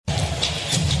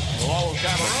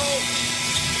Cabarro,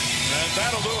 and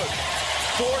that'll do it.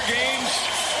 4 games,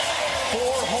 4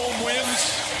 home wins.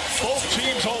 Both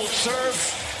teams hold serve.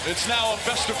 It's now a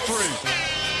best of 3.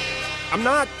 I'm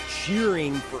not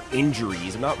cheering for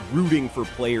injuries. I'm not rooting for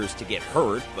players to get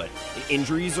hurt, but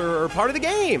injuries are part of the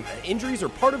game. Injuries are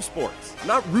part of sports. I'm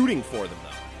not rooting for them,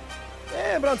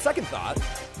 though. But on second thought...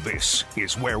 This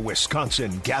is where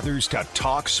Wisconsin gathers to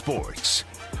talk sports.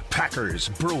 Packers,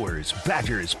 Brewers,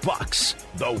 Badgers, Bucks.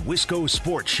 The Wisco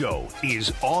Sports Show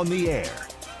is on the air.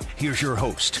 Here's your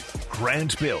host,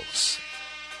 Grant Bills.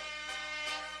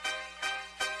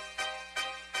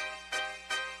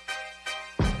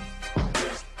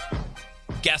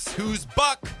 Guess who's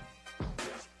Buck?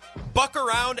 Buck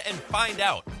around and find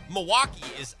out.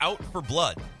 Milwaukee is out for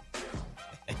blood.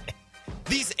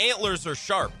 These antlers are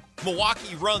sharp.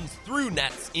 Milwaukee runs through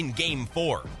nets in Game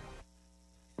 4.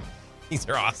 These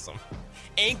are awesome.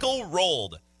 Ankle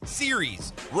rolled.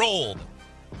 Series rolled.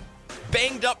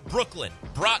 Banged up Brooklyn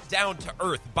brought down to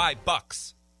earth by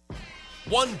Bucks.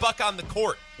 1 buck on the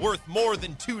court worth more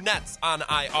than 2 nets on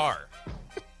IR.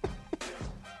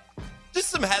 Just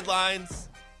some headlines.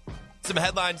 Some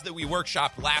headlines that we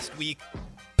workshopped last week.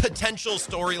 Potential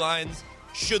storylines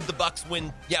should the Bucks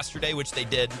win yesterday, which they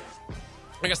did.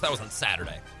 I guess that was on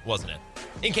Saturday, wasn't it?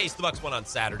 In case the Bucks won on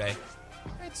Saturday.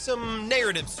 Right, some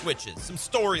narrative switches, some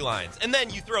storylines, and then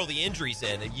you throw the injuries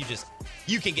in, and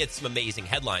you can get some amazing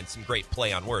headlines, some great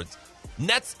play on words.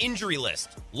 Nets injury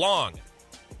list, long.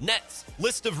 Nets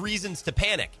list of reasons to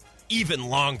panic, even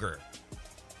longer.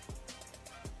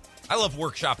 I love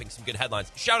workshopping some good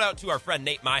headlines. Shout out to our friend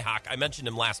Nate Myhawk. I mentioned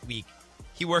him last week.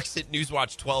 He works at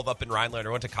Newswatch 12 up in Rhinelander.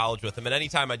 I went to college with him, and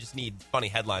anytime I just need funny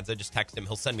headlines, I just text him.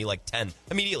 He'll send me like 10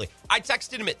 immediately. I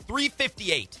texted him at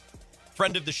 3:58.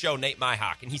 Friend of the show, Nate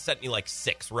Myhawk, and he sent me like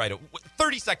 6 right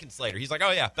 30 seconds later. He's like, oh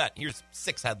yeah, bet. Here's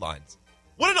 6 headlines.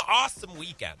 What an awesome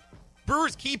weekend.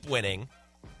 Brewers keep winning.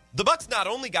 The Bucks not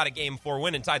only got a Game 4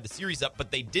 win and tied the series up, but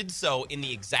they did so in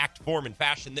the exact form and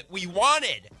fashion that we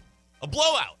wanted. A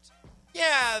blowout.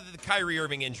 Yeah, the Kyrie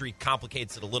Irving injury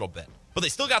complicates it a little bit, but they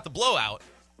still got the blowout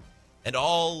and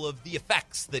all of the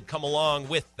effects that come along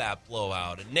with that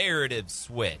blowout. A narrative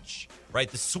switch, right?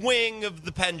 The swing of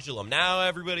the pendulum. Now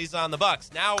everybody's on the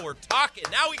Bucks. Now we're talking.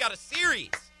 Now we got a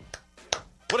series.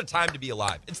 What a time to be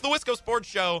alive. It's the Wisco Sports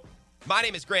Show. My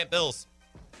name is Grant Bills.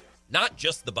 Not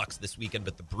just the Bucks this weekend,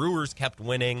 but the Brewers kept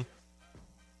winning.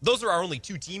 Those are our only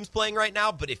 2 teams playing right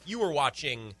now, but if you were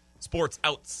watching sports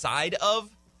outside of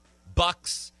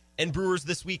Bucks and Brewers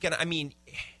this weekend, I mean,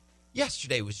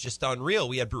 yesterday was just unreal.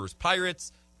 We had Brewers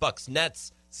Pirates, Bucks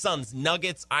Nets, Suns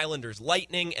Nuggets, Islanders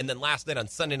Lightning, and then last night on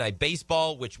Sunday Night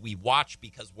Baseball, which we watch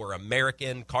because we're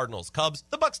American, Cardinals Cubs.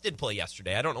 The Bucks did play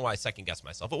yesterday. I don't know why I second-guessed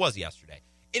myself. It was yesterday.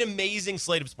 An amazing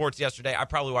slate of sports yesterday. I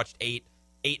probably watched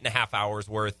 8.5 hours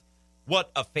worth.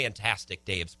 What a fantastic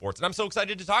day of sports. And I'm so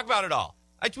excited to talk about it all.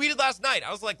 I tweeted last night.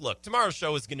 I was like, look, tomorrow's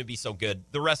show is going to be so good.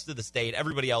 The rest of the state,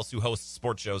 everybody else who hosts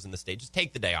sports shows in the state, just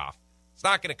take the day off. It's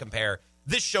not going to compare.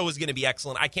 This show is going to be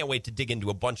excellent. I can't wait to dig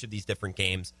into a bunch of these different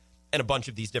games and a bunch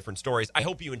of these different stories. I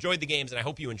hope you enjoyed the games, and I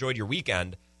hope you enjoyed your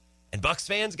weekend. And Bucks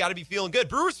fans got to be feeling good.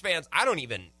 Brewers fans, I don't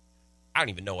even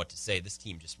know what to say. This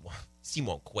team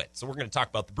won't quit. So we're going to talk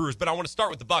about the Brewers, but I want to start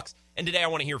with the Bucks, and today I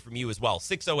want to hear from you as well.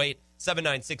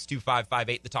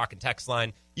 608-796-2558, the talk and text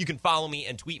line. You can follow me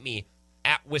and tweet me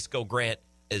at Wisco Grant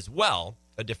as well,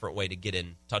 a different way to get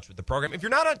in touch with the program. If you're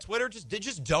not on Twitter,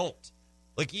 just don't.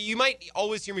 Like, you might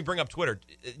always hear me bring up Twitter.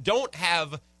 Don't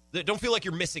feel like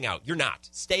you're missing out. You're not.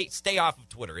 Stay off of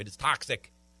Twitter. It is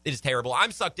toxic. It is terrible.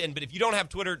 I'm sucked in, but if you don't have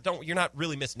Twitter, you're not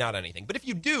really missing out on anything. But if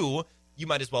you do, you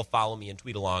might as well follow me and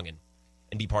tweet along and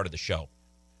be part of the show.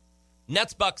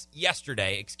 Nets Bucks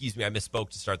yesterday. Excuse me, I misspoke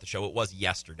to start the show. It was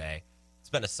yesterday. It's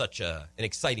been such an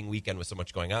exciting weekend with so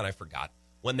much going on. I forgot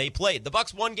when they played. The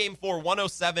Bucks won Game 4,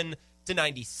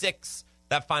 107-96.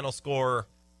 That final score,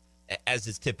 as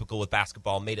is typical with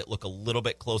basketball, made it look a little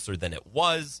bit closer than it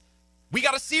was. We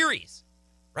got a series,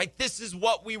 right? This is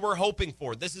what we were hoping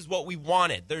for. This is what we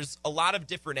wanted. There's a lot of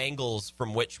different angles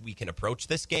from which we can approach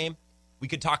this game. We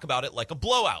could talk about it like a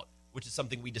blowout, which is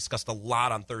something we discussed a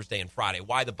lot on Thursday and Friday,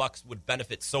 why the Bucks would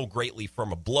benefit so greatly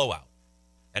from a blowout.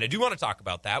 And I do want to talk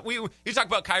about that. We talk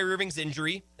about Kyrie Irving's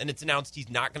injury, and it's announced he's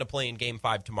not going to play in Game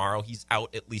 5 tomorrow. He's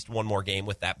out at least one more game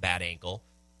with that bad ankle.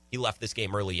 He left this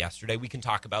game early yesterday. We can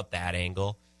talk about that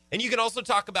angle. And you can also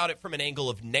talk about it from an angle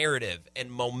of narrative and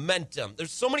momentum.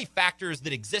 There's so many factors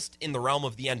that exist in the realm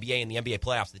of the NBA and the NBA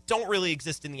playoffs that don't really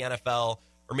exist in the NFL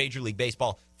or Major League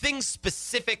Baseball. Things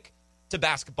specific to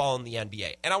basketball and the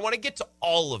NBA. And I want to get to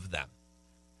all of them.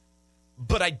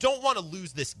 But I don't want to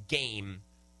lose this game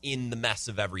in the mess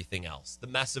of everything else. The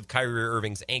mess of Kyrie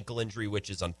Irving's ankle injury, which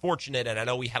is unfortunate, and I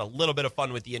know we had a little bit of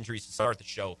fun with the injuries to start the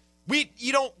show.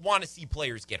 You don't want to see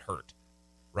players get hurt,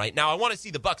 right? Now, I want to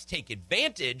see the Bucks take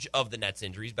advantage of the Nets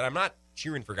injuries, but I'm not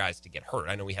cheering for guys to get hurt.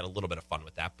 I know we had a little bit of fun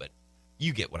with that, but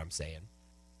you get what I'm saying.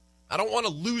 I don't want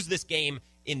to lose this game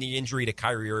in the injury to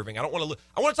Kyrie Irving. I want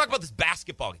to talk about this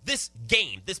basketball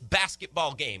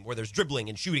game where there's dribbling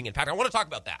and shooting and passing. I want to talk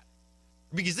about that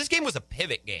because this game was a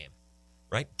pivot game,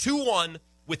 right? 2-1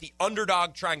 with the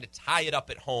underdog trying to tie it up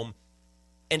at home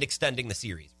and extending the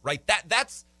series, right?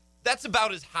 That's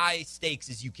about as high stakes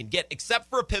as you can get, except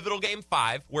for a pivotal game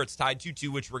 5 where it's tied 2-2,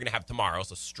 which we're going to have tomorrow,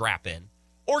 so strap in,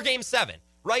 or game 7,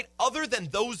 right? Other than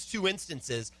those two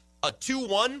instances, a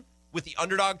 2-1 with the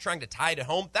underdog trying to tie it at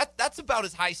home, that's about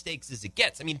as high stakes as it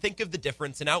gets. I mean, think of the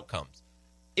difference in outcomes.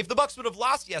 If the Bucks would have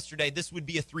lost yesterday, this would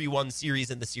be a 3-1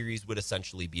 series, and the series would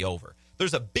essentially be over.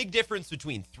 There's a big difference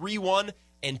between 3-1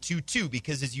 and 2-2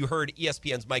 because, as you heard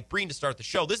ESPN's Mike Breen to start the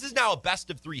show, this is now a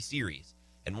best-of-3 series.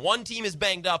 And one team is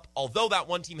banged up. Although that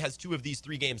one team has 2 of these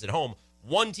 3 games at home,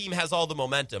 one team has all the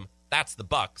momentum. That's the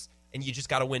Bucks, and you just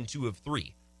got to win 2 of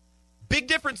 3. Big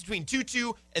difference between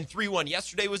 2-2 and 3-1.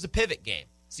 Yesterday was a pivot game.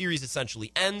 Series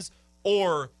essentially ends,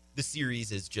 or the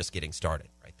series is just getting started,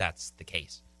 right? That's the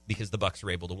case because the Bucks were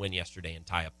able to win yesterday and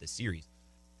tie up this series.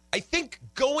 I think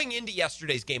going into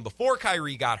yesterday's game, before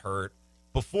Kyrie got hurt,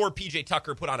 before PJ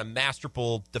Tucker put on a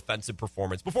masterful defensive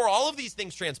performance, before all of these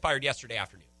things transpired yesterday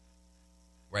afternoon,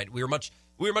 right? We were much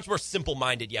more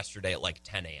simple-minded yesterday at like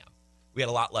 10 a.m. We had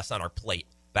a lot less on our plate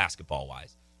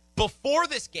basketball-wise. Before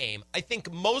this game, I think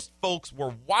most folks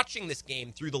were watching this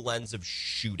game through the lens of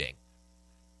shooting.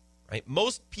 Right?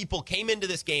 Most people came into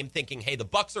this game thinking, hey, the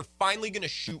Bucks are finally going to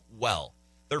shoot well.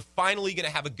 They're finally going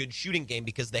to have a good shooting game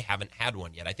because they haven't had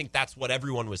one yet. I think that's what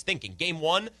everyone was thinking. Game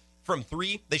 1, from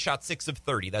 3, they shot 6 of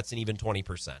 30. That's an even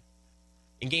 20%.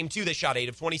 In Game 2, they shot 8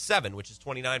 of 27, which is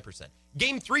 29%.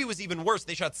 Game 3 was even worse.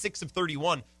 They shot 6 of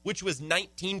 31, which was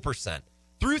 19%.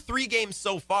 Through 3 games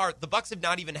so far, the Bucks have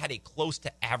not even had a close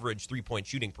to average three-point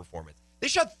shooting performance. They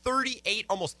shot 38,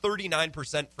 almost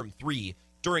 39% from 3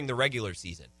 during the regular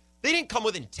season. They didn't come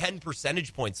within 10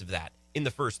 percentage points of that in the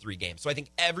first 3 games. So I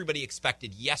think everybody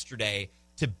expected yesterday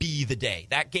to be the day.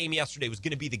 That game yesterday was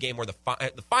going to be the game where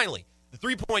finally the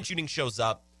three-point shooting shows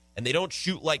up and they don't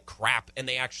shoot like crap and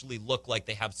they actually look like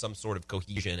they have some sort of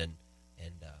cohesion and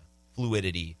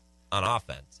fluidity on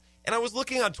offense. And I was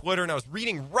looking on Twitter and I was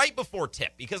reading right before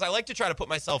tip because I like to try to put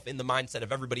myself in the mindset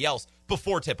of everybody else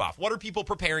before tip-off. What are people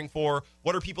preparing for?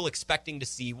 What are people expecting to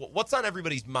see? What's on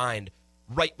everybody's mind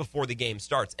right before the game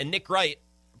starts? And Nick Wright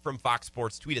from Fox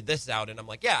Sports tweeted this out, and I'm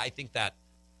like, yeah, I think that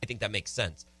makes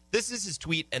sense. This is his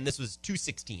tweet, and this was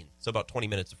 2:16, so about 20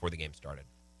 minutes before the game started.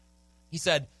 He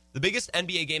said, the biggest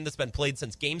NBA game that's been played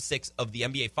since Game 6 of the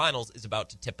NBA Finals is about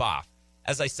to tip off.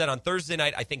 As I said on Thursday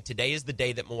night, I think today is the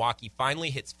day that Milwaukee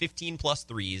finally hits 15-plus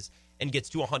threes and gets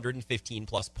to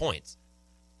 115-plus points.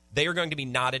 They are going to be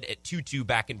knotted at 2-2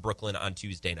 back in Brooklyn on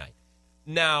Tuesday night.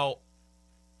 Now,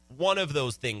 one of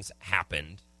those things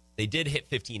happened. They did hit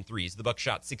 15 threes. The Bucks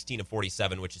shot 16 of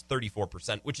 47, which is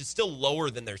 34%, which is still lower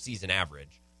than their season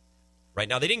average. Right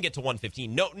now, they didn't get to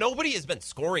 115. Nobody has been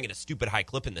scoring at a stupid high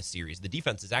clip in this series. The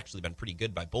defense has actually been pretty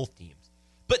good by both teams.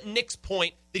 But Nick's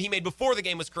point that he made before the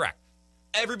game was correct.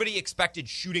 Everybody expected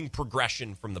shooting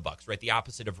progression from the Bucks, right? The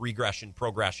opposite of regression,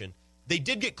 progression. They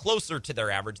did get closer to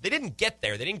their average. They didn't get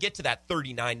there. They didn't get to that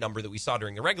 39 number that we saw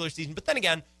during the regular season. But then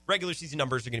again, regular season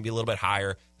numbers are going to be a little bit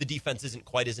higher. The defense isn't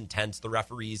quite as intense. The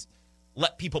referees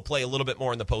let people play a little bit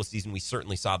more in the postseason. We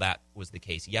certainly saw that was the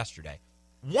case yesterday.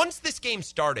 Once this game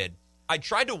started, I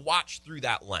tried to watch through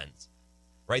that lens,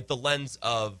 right? The lens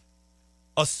of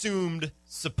assumed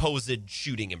supposed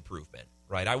shooting improvement,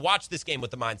 right? I watched this game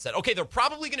with the mindset, okay, they're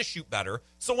probably going to shoot better.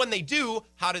 So when they do,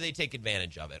 how do they take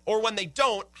advantage of it? Or when they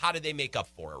don't, how do they make up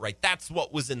for it, right? That's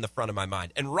what was in the front of my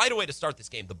mind. And right away to start this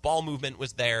game, the ball movement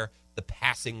was there. The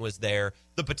passing was there.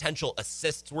 The potential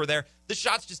assists were there. The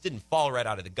shots just didn't fall right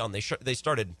out of the gun. They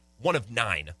started 1 of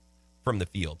 9 from the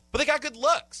field. But they got good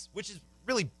looks, which is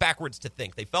really backwards to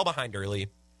think. They fell behind early.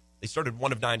 They started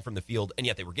 1 of 9 from the field, and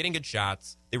yet they were getting good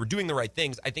shots. They were doing the right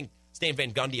things. I think Stan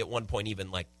Van Gundy at one point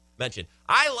even mentioned,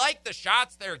 I like the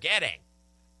shots they're getting.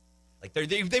 Like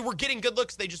they were getting good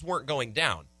looks, they just weren't going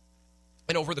down.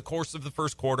 And over the course of the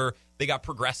first quarter, they got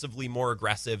progressively more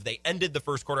aggressive. They ended the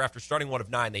first quarter after starting 1 of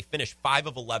 9. They finished 5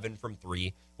 of 11 from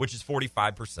 3, which is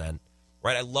 45%.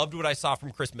 Right? I loved what I saw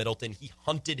from Chris Middleton. He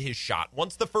hunted his shot.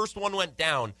 Once the first one went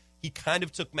down, he kind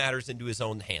of took matters into his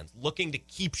own hands, looking to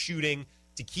keep shooting,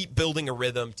 to keep building a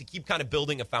rhythm, to keep kind of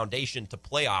building a foundation to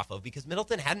play off of, because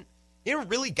Middleton hadn't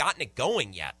really gotten it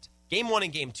going yet Game 1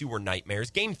 and Game 2 were nightmares.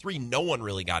 Game 3, no one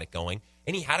really got it going.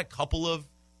 And he had a couple of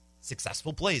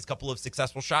successful plays, a couple of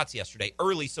successful shots yesterday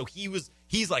early. So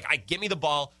he's like, give me the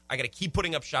ball. I got to keep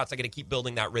putting up shots. I got to keep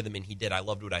building that rhythm. And he did. I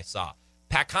loved what I saw.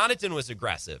 Pat Connaughton was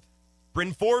aggressive.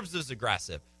 Bryn Forbes was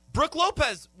aggressive. Brooke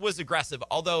Lopez was aggressive,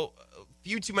 although a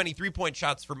few too many three-point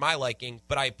shots for my liking,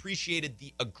 but I appreciated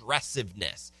the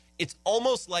aggressiveness. It's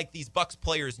almost like these Bucks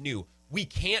players knew we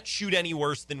can't shoot any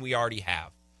worse than we already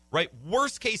have, right?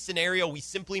 Worst case scenario, we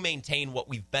simply maintain what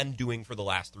we've been doing for the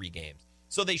last 3 games.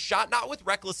 So they shot not with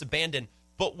reckless abandon,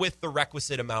 but with the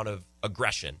requisite amount of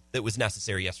aggression that was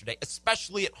necessary yesterday,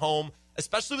 especially at home,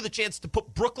 especially with a chance to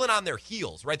put Brooklyn on their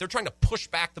heels, right? They're trying to push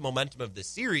back the momentum of this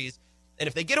series. And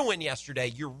if they get a win yesterday,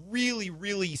 you're really,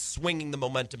 really swinging the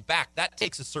momentum back. That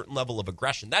takes a certain level of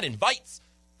aggression. That invites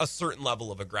a certain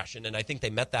level of aggression, and I think they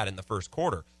met that in the first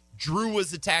quarter. Drew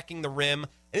was attacking the rim.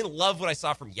 I didn't love what I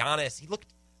saw from Giannis. He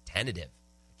looked tentative.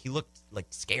 He looked like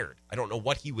scared. I don't know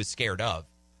what he was scared of,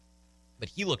 but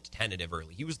he looked tentative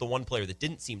early. He was the one player that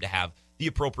didn't seem to have the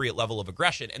appropriate level of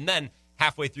aggression. And then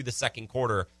halfway through the second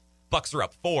quarter, Bucks are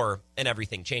up 4, and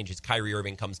everything changes. Kyrie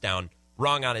Irving comes down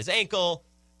wrong on his ankle,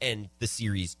 and the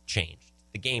series changed.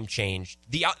 The game changed.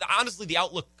 Honestly, the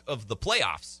outlook of the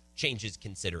playoffs changes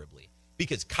considerably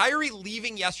because Kyrie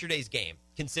leaving yesterday's game,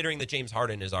 considering that James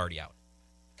Harden is already out,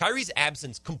 Kyrie's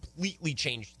absence completely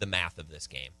changed the math of this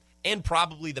game and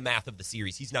probably the math of the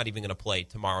series. He's not even going to play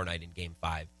tomorrow night in Game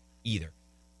 5 either.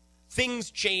 Things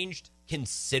changed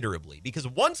considerably because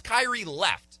once Kyrie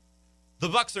left, the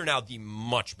Bucks are now the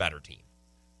much better team.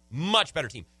 Much better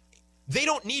team. They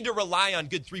don't need to rely on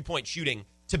good three-point shooting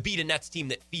to beat a Nets team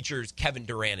that features Kevin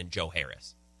Durant and Joe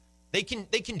Harris. They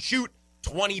can shoot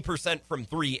 20% from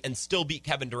 3 and still beat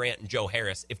Kevin Durant and Joe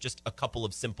Harris if just a couple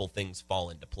of simple things fall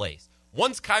into place.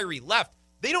 Once Kyrie left,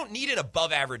 they don't need an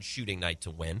above-average shooting night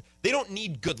to win. They don't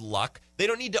need good luck. They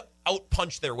don't need to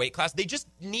outpunch their weight class. They just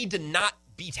need to not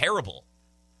be terrible.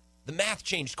 The math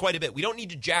changed quite a bit. We don't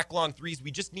need to jack long threes.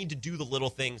 We just need to do the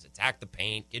little things, attack the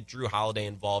paint, get Drew Holiday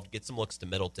involved, get some looks to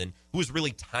Middleton, who was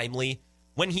really timely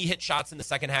when he hit shots in the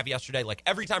second half yesterday. Like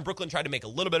every time Brooklyn tried to make a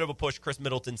little bit of a push, Chris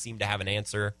Middleton seemed to have an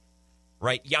answer,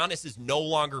 right? Giannis is no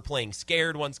longer playing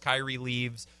scared once Kyrie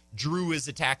leaves. Drew is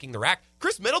attacking the rack.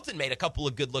 Chris Middleton made a couple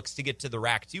of good looks to get to the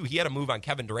rack, too. He had a move on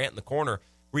Kevin Durant in the corner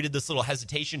where he did this little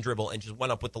hesitation dribble and just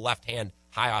went up with the left hand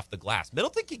high off the glass.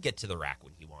 Middleton can get to the rack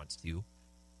when he wants to.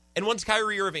 And once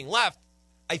Kyrie Irving left,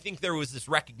 I think there was this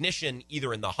recognition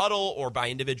either in the huddle or by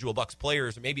individual Bucks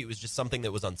players, or maybe it was just something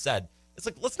that was unsaid. It's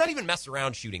like, let's not even mess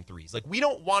around shooting threes. Like, we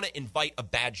don't want to invite a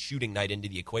bad shooting night into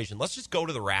the equation. Let's just go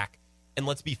to the rack and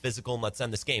let's be physical and let's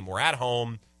end this game. We're at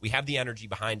home. We have the energy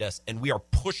behind us, and we are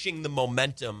pushing the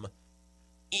momentum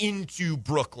into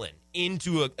Brooklyn,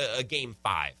 into a Game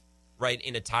 5, right,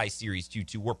 in a tie series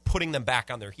 2-2. We're putting them back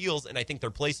on their heels, and I think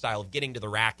their play style of getting to the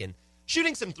rack and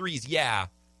shooting some threes, yeah,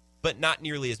 but not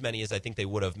nearly as many as I think they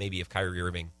would have maybe if Kyrie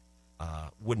Irving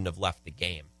wouldn't have left the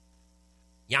game.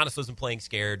 Giannis wasn't playing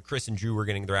scared. Chris and Drew were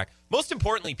getting the rack. Most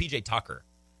importantly, PJ Tucker.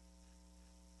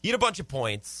 He had a bunch of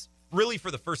points. Really,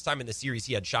 for the first time in the series,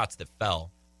 he had shots that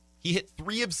fell. He hit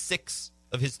 3 of 6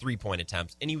 of his three-point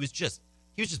attempts, and he was just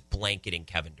blanketing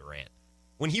Kevin Durant.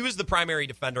 When he was the primary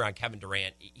defender on Kevin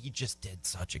Durant, he just did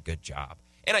such a good job.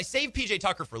 And I saved PJ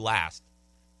Tucker for last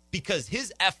because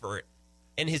his effort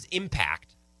and his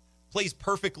impact plays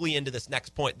perfectly into this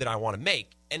next point that I want to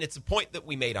make. And it's a point that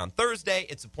we made on Thursday.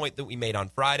 It's a point that we made on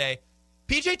Friday.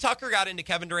 PJ Tucker got into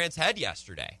Kevin Durant's head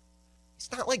yesterday.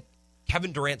 It's not like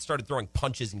Kevin Durant started throwing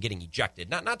punches and getting ejected.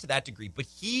 Not to that degree, but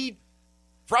he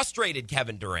frustrated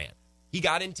Kevin Durant. He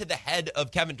got into the head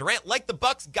of Kevin Durant like the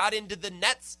Bucks got into the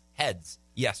Nets' heads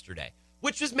yesterday,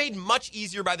 which was made much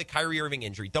easier by the Kyrie Irving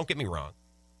injury. Don't get me wrong.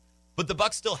 But the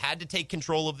Bucks still had to take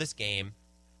control of this game,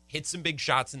 hit some big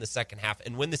shots in the second half,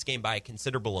 and win this game by a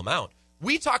considerable amount.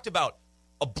 We talked about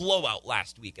a blowout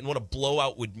last week and what a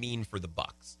blowout would mean for the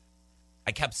Bucks.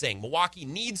 I kept saying Milwaukee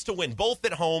needs to win both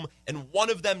at home, and one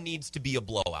of them needs to be a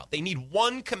blowout. They need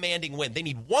one commanding win. They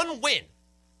need one win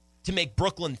to make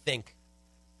Brooklyn think,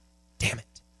 damn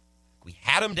it, we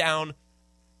had them down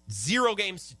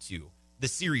 0-2. The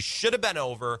series should have been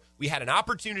over. We had an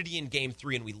opportunity in Game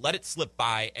 3, and we let it slip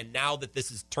by, and now that this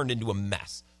has turned into a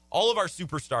mess. All of our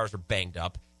superstars are banged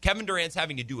up. Kevin Durant's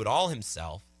having to do it all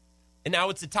himself. And now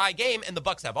it's a tie game, and the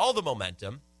Bucks have all the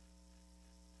momentum.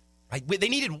 Right? They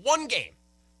needed one game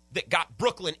that got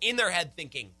Brooklyn in their head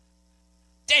thinking,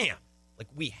 damn, like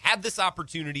we had this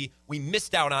opportunity, we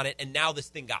missed out on it, and now this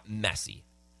thing got messy.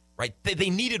 Right? They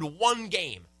needed one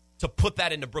game to put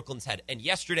that into Brooklyn's head, and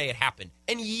yesterday it happened.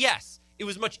 And yes, it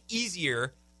was much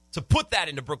easier to put that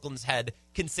into Brooklyn's head,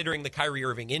 considering the Kyrie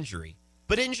Irving injury.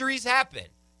 But injuries happen,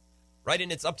 right?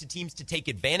 And it's up to teams to take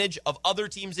advantage of other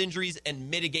teams' injuries and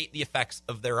mitigate the effects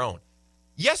of their own.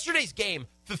 Yesterday's game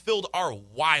fulfilled our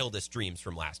wildest dreams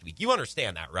from last week. You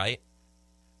understand that, right?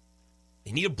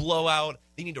 They need a blowout.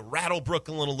 They need to rattle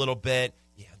Brooklyn a little bit.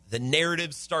 Yeah, the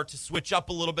narratives start to switch up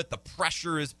a little bit. The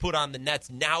pressure is put on the Nets.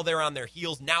 Now they're on their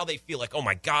heels. Now they feel like, oh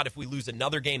my God, if we lose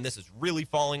another game, this is really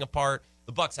falling apart.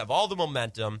 The Bucks have all the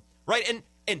momentum, right?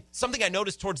 And something I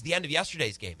noticed towards the end of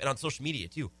yesterday's game and on social media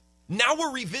too. Now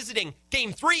we're revisiting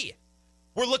Game 3.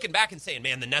 We're looking back and saying,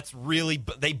 man, the Nets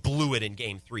they blew it in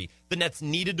Game 3. The Nets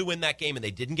needed to win that game, and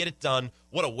they didn't get it done.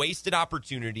 What a wasted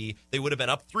opportunity. They would have been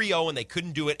up 3-0, and they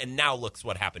couldn't do it, and now looks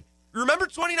what happened. Remember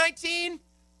 2019?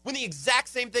 When the exact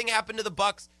same thing happened to the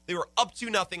Bucks? They were up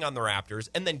 2-0 on the Raptors,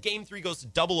 and then Game 3 goes to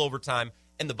double overtime,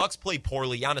 and the Bucks play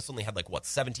poorly. Giannis only had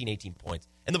 17, 18 points,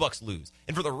 and the Bucks lose.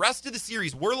 And for the rest of the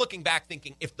series, we're looking back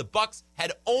thinking, if the Bucks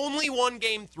had only won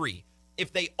Game 3,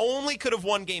 if they only could have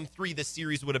won Game 3, this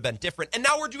series would have been different. And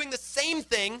now we're doing the same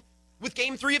thing with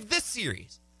Game 3 of this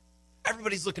series.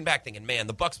 Everybody's looking back thinking, man,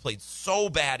 the Bucks played so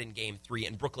bad in Game 3,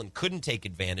 and Brooklyn couldn't take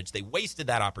advantage. They wasted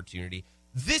that opportunity.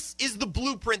 This is the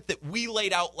blueprint that we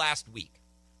laid out last week.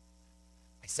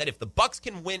 I said if the Bucks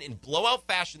can win in blowout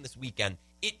fashion this weekend,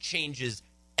 it changes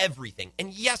everything.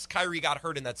 And yes, Kyrie got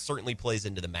hurt, and that certainly plays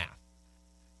into the math.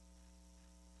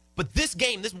 But this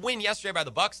game, this win yesterday by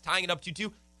the Bucks, tying it up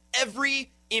 2-2, every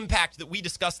impact that we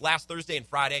discussed last Thursday and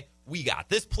Friday, we got.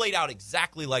 This played out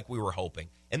exactly like we were hoping,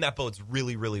 and that bodes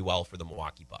really, really well for the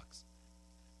Milwaukee Bucks.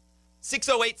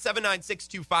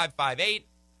 608-796-2558.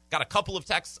 Got a couple of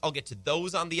texts. I'll get to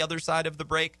those on the other side of the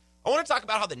break. I want to talk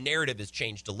about how the narrative has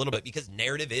changed a little bit, because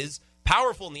narrative is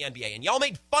powerful in the NBA, and y'all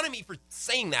made fun of me for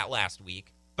saying that last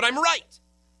week, but I'm right,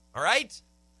 all right?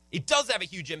 It does have a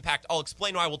huge impact. I'll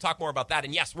explain why. We'll talk more about that.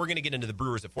 And yes, we're going to get into the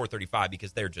Brewers at 4:35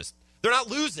 because they're not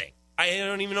losing. I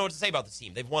don't even know what to say about this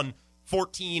team. They've won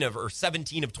 14 or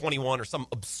 17 of 21 or some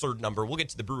absurd number. We'll get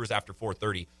to the Brewers after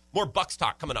 4:30. More Bucks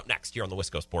talk coming up next here on the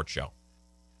Wisco Sports Show.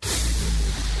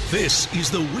 This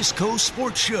is the Wisco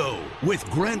Sports Show with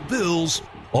Grant Bills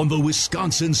on the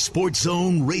Wisconsin Sports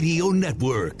Zone Radio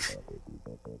Network.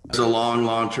 There's a long,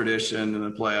 long tradition in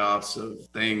the playoffs of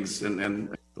things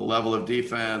and the level of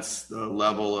defense, the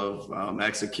level of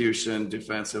execution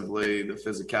defensively, the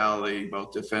physicality,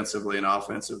 both defensively and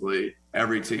offensively.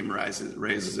 Every team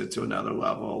raises it to another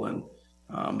level, and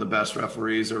the best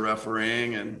referees are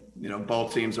refereeing, and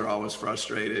both teams are always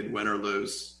frustrated, win or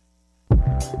lose.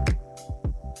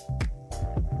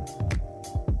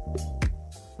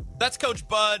 That's Coach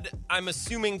Bud, I'm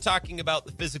assuming talking about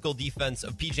the physical defense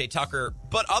of PJ Tucker,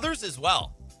 but others as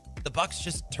well. The Bucks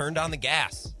just turned on the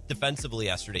gas defensively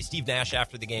yesterday. Steve Nash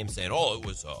after the game saying, it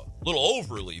was a little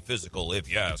overly physical,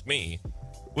 if you ask me,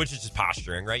 which is just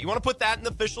posturing, right? You want to put that in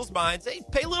the officials' minds. Hey,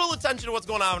 pay a little attention to what's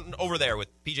going on over there with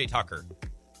PJ Tucker,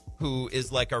 who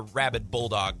is like a rabid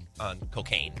bulldog on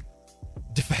cocaine.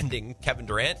 Defending Kevin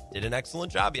Durant, did an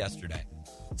excellent job yesterday.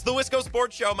 It's the Wisco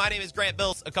Sports Show. My name is Grant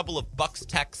Bills. A couple of Bucks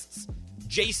texts.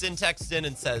 Jason texts in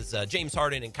and says, James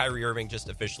Harden and Kyrie Irving just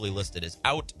officially listed as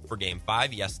out for Game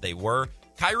 5. Yes, they were.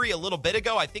 Kyrie a little bit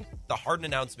ago. I think the Harden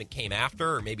announcement came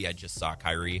after, or maybe I just saw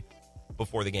Kyrie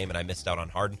before the game and I missed out on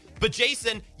Harden. But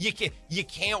Jason, you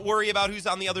can't worry about who's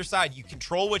on the other side. You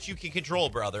control what you can control,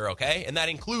 brother, okay? And that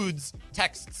includes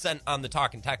texts sent on the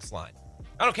talk and text line.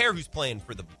 I don't care who's playing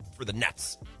for the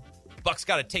Nets. Bucks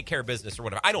got to take care of business or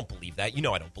whatever. I don't believe that. I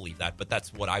don't believe that, but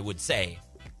that's what I would say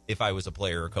if I was a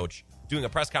player or coach doing a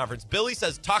press conference. Billy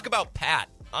says, talk about Pat.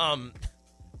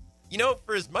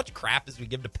 For as much crap as we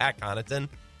give to Pat Connaughton,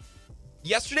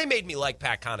 yesterday made me like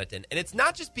Pat Connaughton, and it's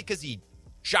not just because he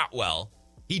shot well.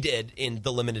 He did in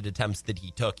the limited attempts that he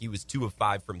took. He was 2 of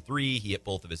 5 from 3. He hit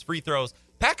both of his free throws.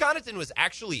 Pat Connaughton was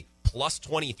actually plus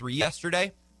 23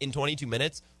 yesterday in 22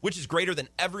 minutes, which is greater than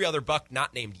every other Buck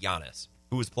not named Giannis,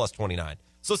 who was plus 29.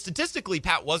 So statistically,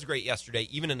 Pat was great yesterday,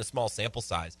 even in a small sample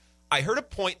size. I heard a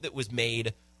point that was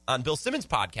made on Bill Simmons'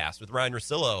 podcast with Ryan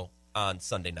Russillo on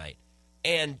Sunday night.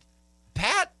 And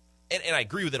Pat, and I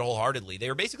agree with it wholeheartedly, they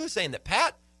were basically saying that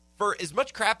Pat, for as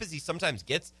much crap as he sometimes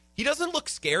gets, he doesn't look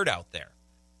scared out there.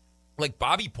 Like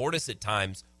Bobby Portis at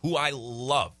times, who I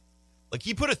love. Like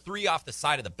he put a 3 off the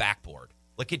side of the backboard.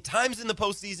 Like at times in the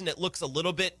postseason, it looks a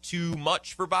little bit too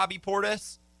much for Bobby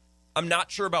Portis. I'm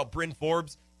not sure about Bryn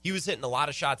Forbes. He was hitting a lot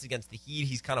of shots against the Heat.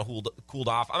 He's kind of cooled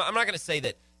off. I'm not going to say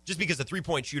that just because a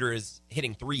three-point shooter is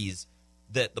hitting threes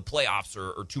that the playoffs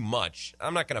are too much.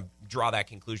 I'm not going to draw that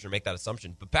conclusion or make that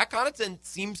assumption. But Pat Connaughton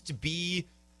seems to be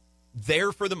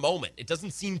there for the moment. It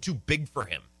doesn't seem too big for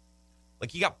him.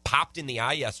 Like he got popped in the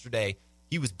eye yesterday.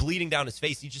 He was bleeding down his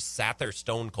face. He just sat there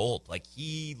stone cold. Like,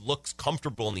 he looks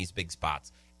comfortable in these big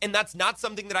spots. And that's not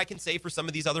something that I can say for some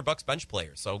of these other Bucks bench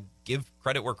players. So give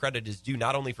credit where credit is due,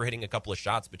 not only for hitting a couple of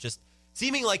shots, but just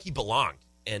seeming like he belonged.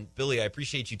 And, Billy, I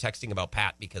appreciate you texting about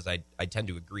Pat because I tend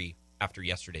to agree after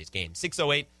yesterday's game.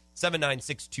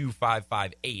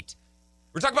 608-796-2558.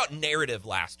 We're talking about narrative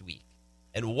last week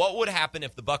and what would happen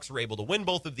if the Bucks were able to win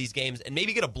both of these games and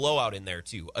maybe get a blowout in there,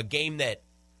 too. A game that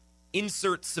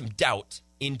inserts some doubt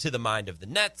into the mind of the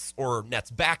Nets or Nets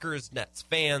backers, Nets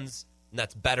fans,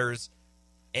 Nets bettors,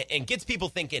 and gets people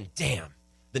thinking, damn,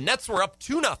 the Nets were up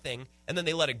 2-0, and then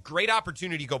they let a great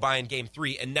opportunity go by in Game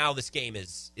 3, and now this game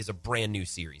is a brand new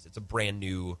series. It's a brand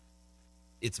new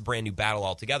battle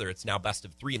altogether. It's now best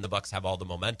of 3, and the Bucks have all the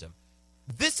momentum.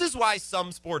 This is why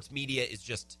some sports media is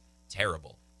just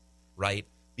terrible, right?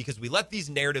 Because we let these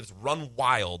narratives run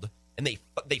wild, and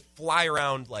they fly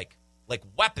around like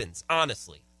weapons,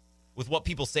 honestly, with what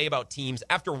people say about teams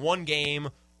after one game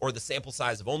or the sample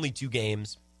size of only 2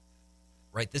 games.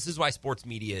 Right, this is why sports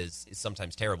media is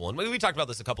sometimes terrible. And we talked about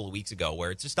this a couple of weeks ago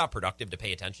where it's just not productive to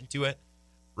pay attention to it,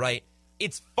 right?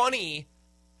 It's funny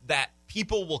that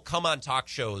people will come on talk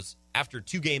shows after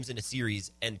 2 games in a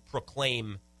series and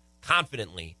proclaim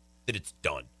confidently that it's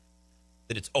done,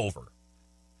 that it's over,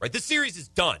 right? This series is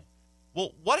done.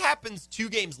 Well, what happens 2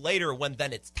 games later when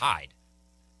then it's tied?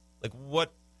 Like,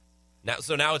 what?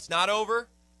 So now it's not over?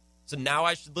 So now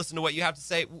I should listen to what you have to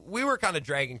say? We were kind of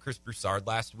dragging Chris Broussard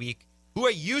last week, who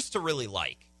I used to really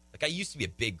like. Like, I used to be a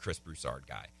big Chris Broussard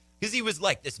guy because he was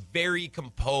like this very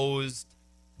composed,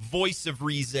 voice of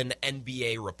reason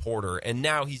NBA reporter, and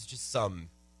now he's just some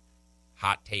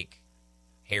hot take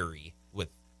Harry with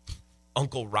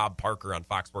Uncle Rob Parker on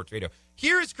Fox Sports Radio.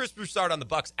 Here is Chris Broussard on the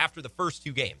Bucks after the first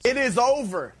 2 games. It is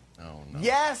over. Oh, no.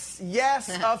 Yes,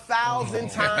 1,000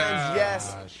 times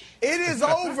yes. It is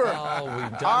over. Oh,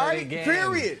 we've done All it right, again.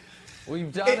 period.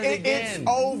 We've done it again. It's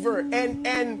over.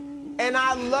 And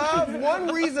I love, one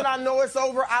reason I know it's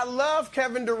over, I love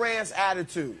Kevin Durant's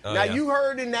attitude. You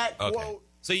heard in that quote.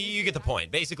 So you get the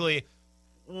point. Basically,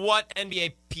 what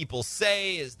NBA people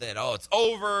say is that, it's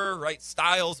over, right?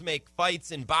 Styles make fights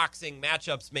in boxing,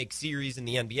 matchups make series in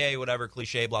the NBA, whatever,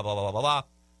 cliche, blah, blah, blah, blah, blah.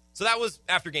 So that was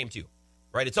after Game 2,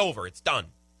 right? It's over. It's done.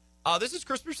 This is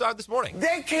Chris Broussard this morning.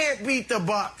 They can't beat the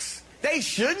Bucks. They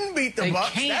shouldn't beat the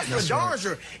Bucks. That's for darn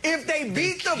sure. If they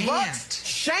beat the Bucks,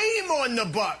 shame on the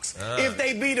Bucks. If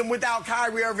they beat them without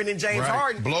Kyrie Irving and James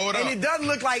Harden. Blow it up. And it doesn't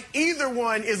look like either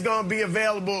one is going to be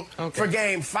available for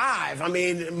Game 5. I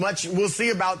mean, we'll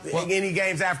see about any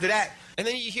games after that. And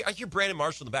then I hear Brandon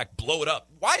Marshall in the back, blow it up.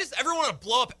 Why does everyone want to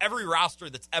blow up every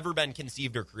roster that's ever been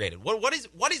conceived or created? What is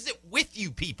it with you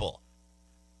people?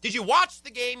 Did you watch the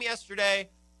game yesterday?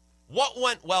 What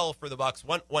went well for the Bucks?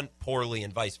 What went poorly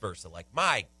and vice versa? Like,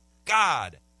 my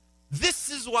God. This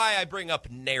is why I bring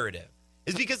up narrative.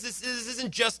 Is because this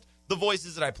isn't just the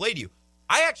voices that I played you.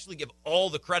 I actually give all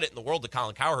the credit in the world to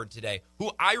Colin Cowherd today,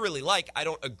 who I really like. I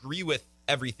don't agree with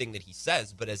everything that he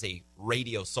says, but as a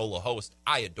radio solo host,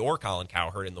 I adore Colin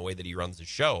Cowherd in the way that he runs his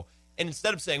show. And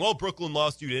instead of saying, well, Brooklyn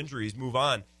lost due to injuries, move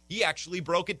on, he actually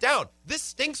broke it down. This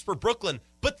stinks for Brooklyn,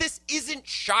 but this isn't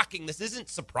shocking. This isn't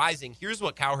surprising. Here's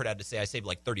what Cowherd had to say. I saved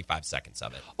like 35 seconds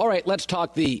of it. All right, let's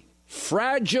talk the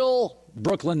fragile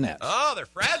Brooklyn Nets. Oh, they're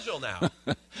fragile now.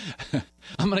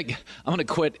 I'm gonna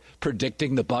quit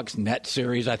predicting the Bucks Nets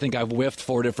series. I think I've whiffed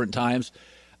 4 different times.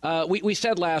 We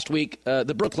said last week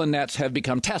the Brooklyn Nets have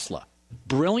become Tesla.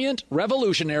 Brilliant,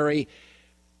 revolutionary.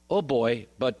 Oh, boy.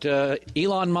 But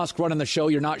Elon Musk running the show,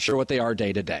 you're not sure what they are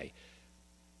day to day.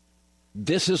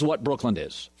 This is what Brooklyn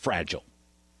is, fragile.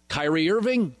 Kyrie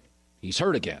Irving, he's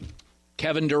hurt again.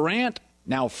 Kevin Durant,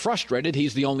 now frustrated,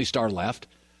 he's the only star left.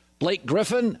 Blake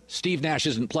Griffin, Steve Nash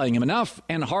isn't playing him enough.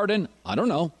 And Harden, I don't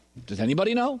know. Does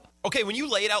anybody know? Okay, when you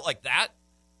lay it out like that,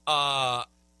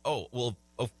 well,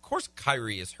 of course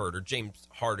Kyrie is hurt, or James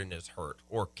Harden is hurt,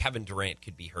 or Kevin Durant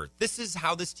could be hurt. This is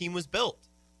how this team was built.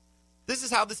 This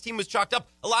is how this team was chalked up.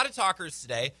 A lot of talkers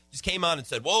today just came on and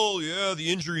said, well, yeah,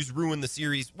 the injuries ruined the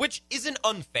series, which isn't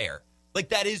unfair. Like,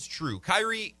 that is true.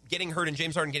 Kyrie getting hurt and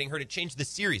James Harden getting hurt, it changed the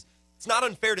series. It's not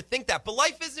unfair to think that, but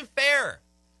life isn't fair,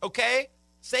 okay?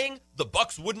 Saying the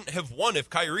Bucks wouldn't have won if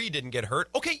Kyrie didn't get hurt.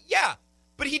 Okay, yeah,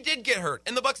 but he did get hurt,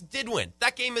 and the Bucks did win.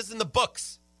 That game is in the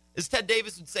books. As Ted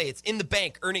Davis would say, it's in the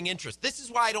bank, earning interest. This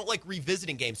is why I don't like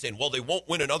revisiting games, saying, well, they won't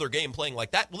win another game playing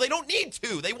like that. Well, they don't need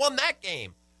to. They won that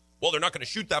game. Well, they're not going to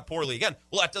shoot that poorly again.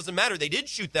 Well, that doesn't matter. They did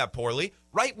shoot that poorly,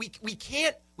 right? We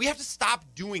have to stop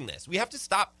doing this. We have to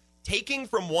stop taking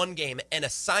from one game and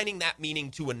assigning that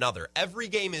meaning to another. Every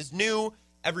game is new.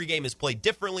 Every game is played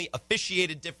differently,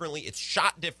 officiated differently, it's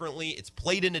shot differently, it's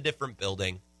played in a different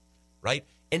building, right?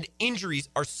 And injuries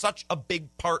are such a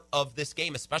big part of this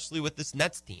game, especially with this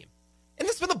Nets team. And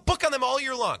this has been the book on them all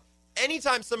year long.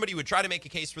 Anytime somebody would try to make a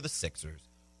case for the Sixers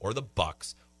or the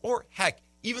Bucks or, heck,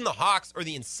 even the Hawks or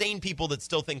the insane people that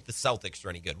still think the Celtics are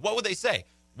any good, what would they say?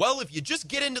 Well, if you just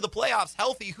get into the playoffs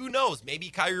healthy, who knows? Maybe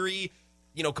Kyrie,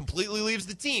 completely leaves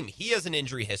the team. He has an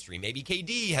injury history. Maybe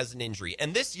KD has an injury.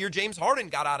 And this year, James Harden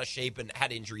got out of shape and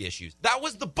had injury issues. That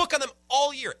was the book on them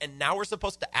all year. And now we're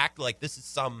supposed to act like this is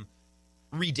some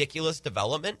ridiculous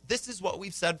development. This is what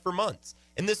we've said for months.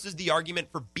 And this is the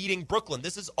argument for beating Brooklyn.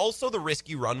 This is also the risk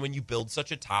you run when you build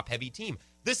such a top-heavy team.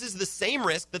 This is the same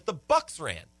risk that the Bucks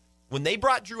ran when they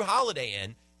brought Drew Holiday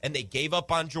in and they gave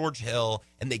up on George Hill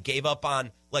and they gave up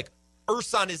on,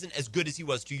 Ersan isn't as good as he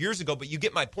was 2 years ago, but you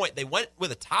get my point. They went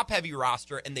with a top-heavy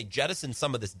roster and they jettisoned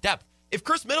some of this depth. If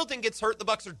Chris Middleton gets hurt, the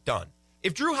Bucks are done.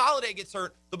 If Drew Holiday gets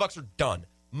hurt, the Bucks are done.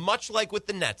 Much like with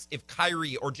the Nets, if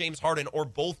Kyrie or James Harden or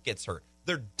both gets hurt,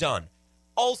 they're done.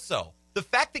 Also, the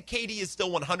fact that KD is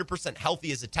still 100%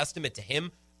 healthy is a testament to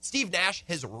him. Steve Nash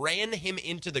has ran him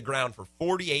into the ground for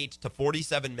 48 to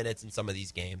 47 minutes in some of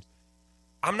these games.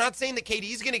 I'm not saying that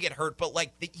KD's going to get hurt, but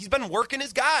he's been working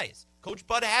his guys. Coach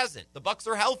Bud hasn't. The Bucks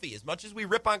are healthy. As much as we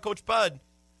rip on Coach Bud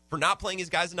for not playing his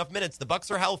guys enough minutes, the Bucks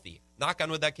are healthy. Knock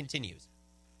on wood, that continues.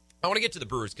 I want to get to the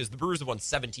Brewers because the Brewers have won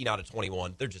 17 out of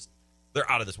 21. They're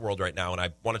out of this world right now, and I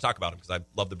want to talk about them because I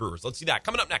love the Brewers. Let's see that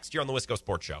coming up next here on the Wisco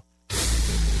Sports Show.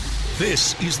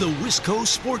 This is the Wisco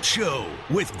Sports Show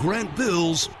with Grant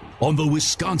Bills on the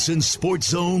Wisconsin Sports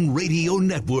Zone Radio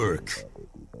Network.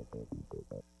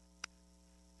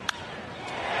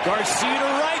 Garcia to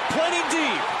right, plenty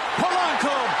deep.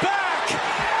 Polanco back,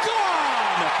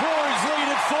 gone! Brewers lead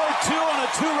at 4-2 on a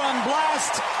two-run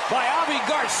blast by Avi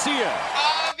Garcia.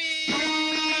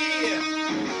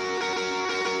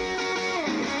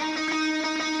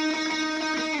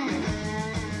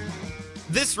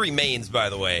 This remains, by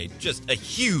the way, just a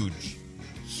huge,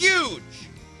 huge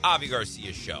Avi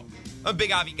Garcia show. I'm a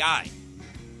big Avi guy.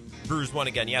 Brewers won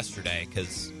again yesterday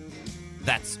because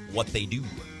that's what they do.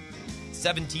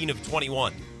 17 of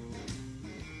 21.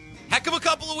 Heck of a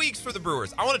couple of weeks for the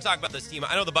Brewers. I want to talk about this team.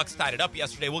 I know the Bucks tied it up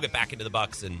yesterday. We'll get back into the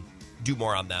Bucks and do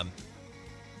more on them.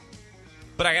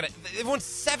 But they've won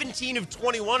 17 of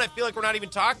 21. I feel like we're not even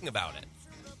talking about it.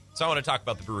 So I want to talk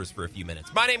about the Brewers for a few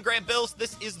minutes. My name's Grant Bills.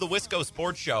 This is the Wisco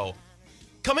Sports Show.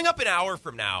 Coming up an hour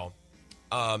from now,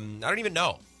 I don't even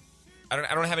know. I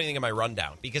don't have anything in my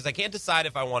rundown because I can't decide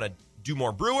if I want to do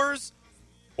more Brewers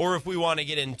or if we want to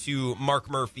get into Mark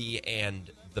Murphy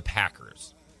and the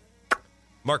Packers.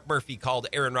 Mark Murphy called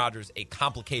Aaron Rodgers a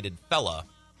complicated fella,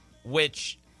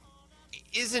 which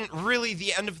isn't really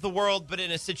the end of the world, but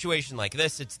in a situation like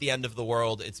this, it's the end of the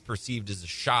world. It's perceived as a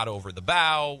shot over the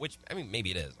bow, which,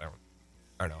 maybe it is. I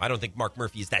don't know. I don't think Mark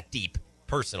Murphy is that deep,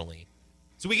 personally.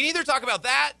 So we can either talk about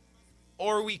that,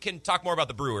 or we can talk more about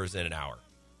the Brewers in an hour.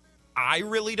 I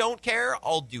really don't care.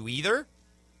 I'll do either.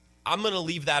 I'm going to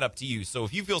leave that up to you. So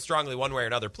if you feel strongly one way or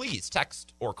another, please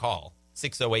text or call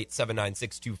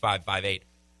 608-796-2558.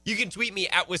 You can tweet me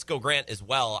at Wisco Grant as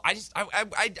well. I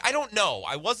don't know.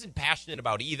 I wasn't passionate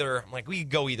about either. I'm like, we could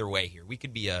go either way here. We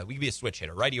could be a switch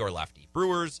hitter, righty or lefty.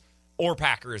 Brewers or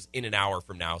Packers in an hour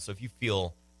from now. So if you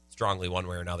feel strongly one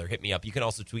way or another, hit me up. You can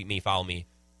also tweet me, follow me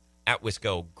at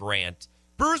Wisco Grant.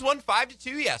 Brewers won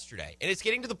 5-2 yesterday, and it's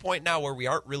getting to the point now where we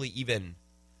aren't really even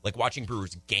watching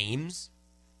Brewers games.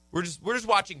 We're just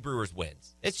watching Brewers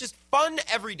wins. It's just fun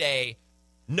every day,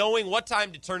 knowing what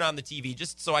time to turn on the TV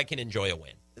just so I can enjoy a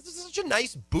win. This is such a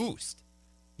nice boost,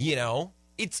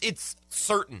 It's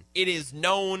certain. It is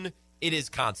known. It is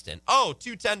constant.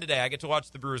 2:10 today. I get to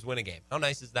watch the Brewers win a game. How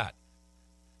nice is that?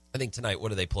 I think tonight. What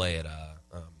do they play at?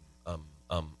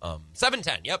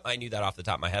 7:10. Yep, I knew that off the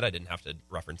top of my head. I didn't have to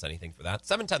reference anything for that.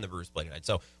 7:10. The Brewers play tonight,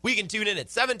 so we can tune in at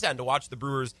 7:10 to watch the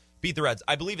Brewers beat the Reds.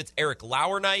 I believe it's Eric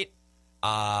Lauer night.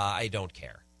 I don't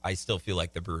care. I still feel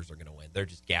like the Brewers are going to win. They're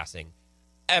just gassing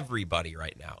everybody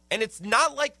right now. And it's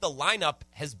not like the lineup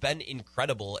has been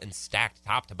incredible and stacked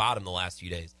top to bottom the last few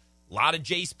days. A lot of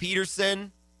Jace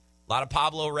Peterson, a lot of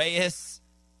Pablo Reyes,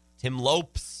 Tim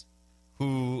Lopes,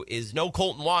 who is no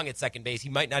Colton Wong at second base. He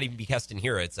might not even be Keston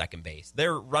Hiura at second base.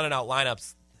 They're running out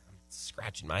lineups. I'm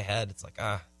scratching my head. It's like,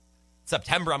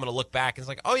 September I'm going to look back and it's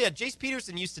like, oh yeah, Jace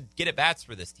Peterson used to get at bats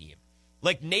for this team.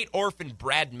 Like Nate Orf and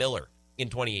Brad Miller in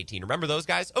 2018. Remember those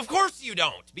guys? Of course you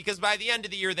don't, because by the end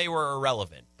of the year they were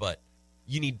irrelevant. But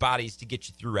you need bodies to get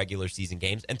you through regular season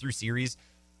games and through series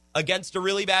against a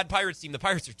really bad Pirates team. The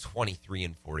Pirates are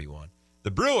 23-41. The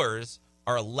Brewers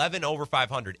are 11 over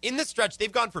 500. In this stretch,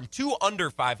 they've gone from 2 under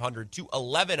 500 to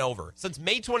 11 over. Since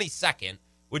May 22nd,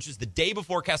 which is the day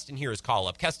before Keston Hiura's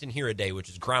call-up, Keston Hiura Day, which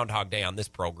is Groundhog Day on this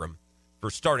program for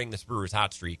starting this Brewers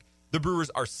hot streak, the Brewers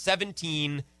are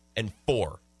 17-4.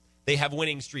 They have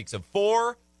winning streaks of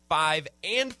 4, 5,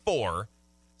 and 4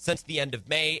 since the end of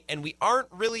May, and we aren't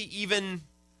really even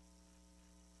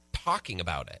talking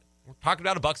about it. We're talking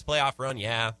about a Bucs playoff run,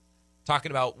 yeah.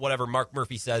 Talking about whatever Mark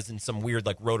Murphy says in some weird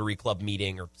like Rotary Club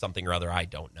meeting or something or other, I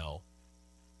don't know.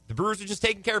 The Brewers are just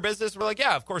taking care of business. We're like,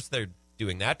 yeah, of course they're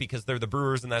doing that because they're the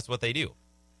Brewers and that's what they do.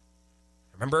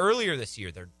 Remember earlier this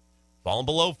year, they're falling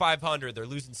below 500. They're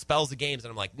losing spells of games,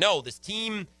 and I'm like, no, this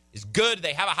team is good.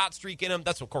 They have a hot streak in them.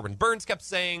 That's what Corbin Burns kept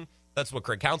saying. That's what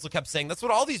Craig Counsell kept saying. That's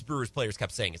what all these Brewers players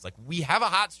kept saying. It's like, we have a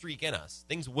hot streak in us.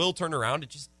 Things will turn around. It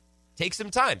just takes some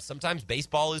time. Sometimes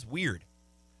baseball is weird,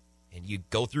 and you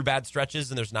go through bad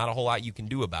stretches, and there's not a whole lot you can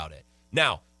do about it.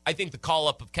 Now, I think the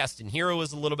call-up of Keston Hiura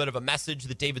was a little bit of a message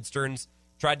that David Stearns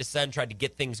tried to send, tried to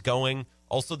get things going.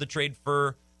 Also, the trade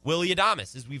for Willy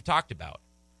Adames, as we've talked about,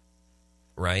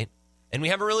 right? And we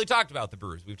haven't really talked about the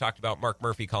Brewers. We've talked about Mark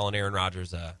Murphy calling Aaron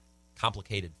Rodgers a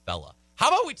complicated fella. How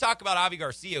about we talk about Avi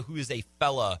Garcia, who is a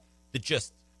fella that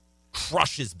just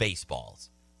crushes baseballs?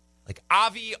 Like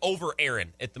Avi over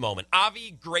Aaron at the moment.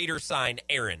 Avi greater sign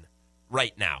Aaron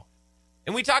right now.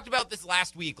 And we talked about this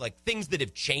last week, like things that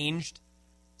have changed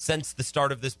since the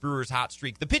start of this Brewers hot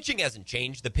streak. The pitching hasn't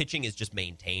changed. The pitching is just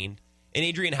maintained. And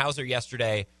Adrian Hauser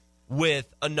yesterday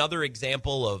with another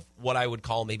example of what I would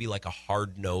call maybe like a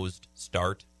hard-nosed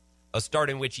start. A start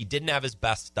in which he didn't have his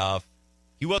best stuff.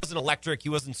 He wasn't electric. He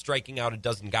wasn't striking out a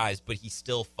dozen guys, but he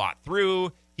still fought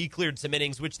through. He cleared some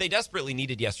innings, which they desperately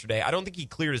needed yesterday. I don't think he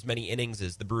cleared as many innings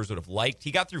as the Brewers would have liked. He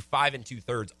got through 5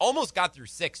 2/3, almost got through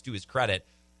 6 to his credit,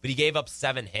 but he gave up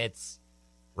 7 hits,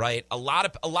 right? A lot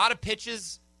of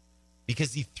pitches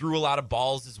because he threw a lot of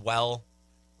balls as well,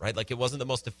 right? Like it wasn't the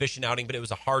most efficient outing, but it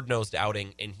was a hard-nosed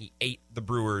outing, and he ate the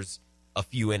Brewers a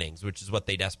few innings, which is what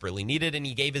they desperately needed, and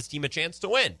he gave his team a chance to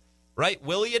win, right?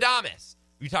 Willy Adames.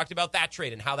 We talked about that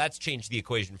trade and how that's changed the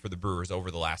equation for the Brewers over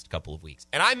the last couple of weeks.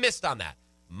 And I missed on that.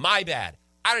 My bad.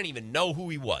 I don't even know who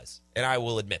he was, and I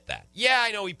will admit that. Yeah,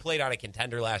 I know he played on a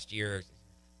contender last year.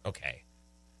 Okay.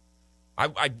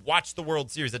 I watched the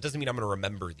World Series. That doesn't mean I'm going to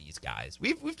remember these guys.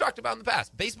 We've talked about in the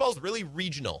past. Baseball's really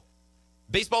regional.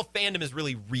 Baseball fandom is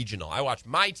really regional. I watch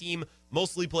my team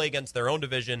mostly play against their own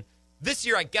division. This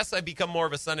year, I guess I've become more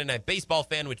of a Sunday Night Baseball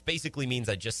fan, which basically means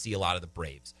I just see a lot of the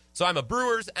Braves. So I'm a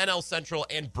Brewers, NL Central,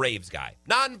 and Braves guy.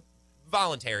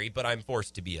 Non-voluntary, but I'm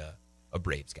forced to be a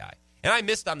Braves guy. And I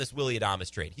missed on this Willy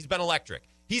Adames trade. He's been electric.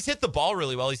 He's hit the ball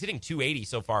really well. He's hitting .280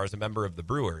 so far as a member of the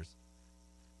Brewers.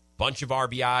 Bunch of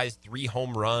RBIs, 3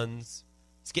 home runs.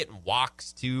 He's getting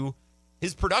walks, too.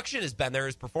 His production has been there.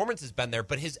 His performance has been there.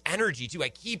 But his energy, too. I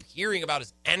keep hearing about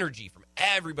his energy from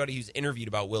everybody who's interviewed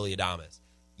about Willy Adames.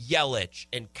 Yelich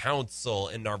and Counsell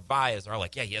and Narvaez are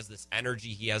like, yeah, he has this energy.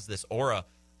 He has this aura.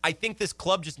 I think this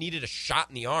club just needed a shot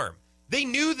in the arm. They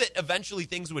knew that eventually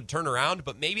things would turn around,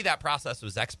 but maybe that process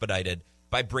was expedited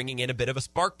by bringing in a bit of a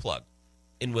spark plug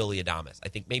in Willy Adames. I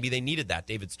think maybe they needed that.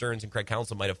 David Stearns and Craig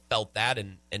Counsell might have felt that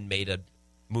and made a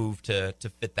move to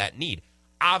fit that need.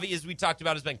 Avi, as we talked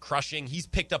about, has been crushing. He's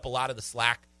picked up a lot of the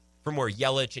slack from where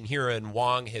Yelich and Hiura and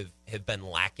Wong have been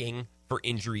lacking for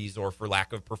injuries or for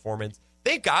lack of performance.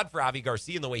 Thank God for Avi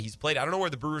Garcia and the way he's played. I don't know where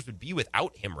the Brewers would be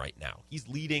without him right now. He's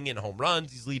leading in home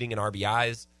runs. He's leading in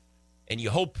RBIs. And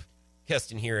you hope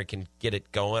Keston Hiura can get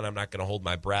it going. I'm not going to hold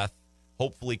my breath.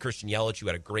 Hopefully Christian Yelich, who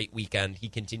had a great weekend, he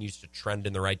continues to trend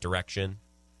in the right direction.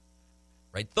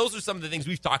 Right? Those are some of the things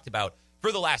we've talked about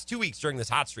for the last 2 weeks during this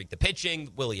hot streak. The pitching,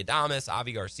 Willy Adames,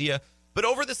 Avi Garcia. But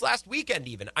over this last weekend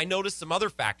even, I noticed some other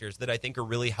factors that I think are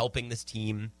really helping this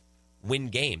team win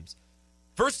games.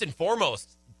 First and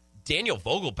foremost, Daniel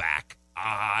Vogelbach,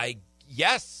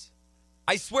 yes.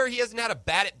 I swear he hasn't had a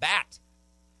bad at bat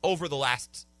over the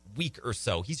last week or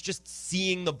so. He's just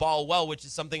seeing the ball well, which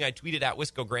is something I tweeted at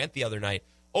Wisco Grant the other night.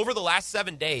 Over the last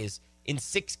 7 days, in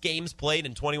 6 games played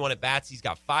and 21 at-bats, he's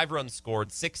got 5 runs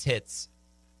scored, 6 hits,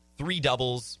 3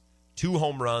 doubles, 2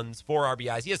 home runs, 4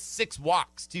 RBIs. He has 6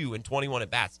 walks, too, in 21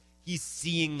 at-bats. He's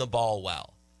seeing the ball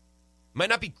well. Might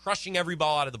not be crushing every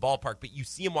ball out of the ballpark, but you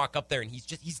see him walk up there, and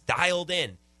he's dialed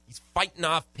in. He's fighting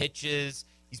off pitches.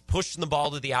 He's pushing the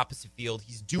ball to the opposite field.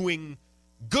 He's doing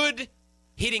good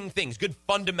hitting things, good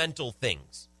fundamental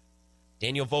things.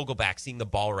 Daniel Vogelbach seeing the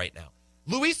ball right now.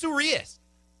 Luis Urias,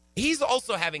 he's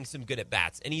also having some good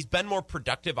at-bats, and he's been more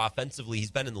productive offensively.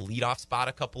 He's been in the leadoff spot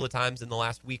a couple of times in the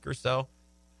last week or so.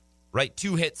 Right,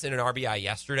 2 hits and an RBI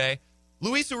yesterday.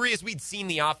 Luis Urias, we'd seen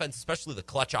the offense, especially the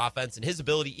clutch offense, and his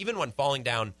ability, even when falling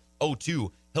down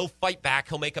 0-2, he'll fight back,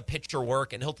 he'll make a pitcher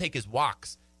work, and he'll take his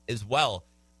walks as well.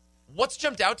 What's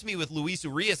jumped out to me with Luis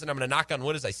Urias, and I'm going to knock on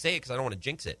wood as I say it because I don't want to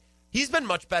jinx it, he's been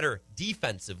much better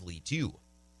defensively, too.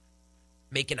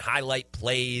 Making highlight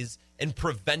plays and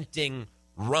preventing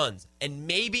runs. And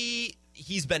maybe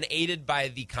he's been aided by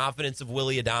the confidence of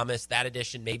Willy Adames. That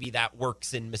addition, maybe that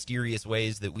works in mysterious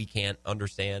ways that we can't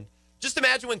understand. Just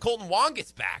imagine when Colton Wong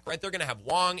gets back, right? They're going to have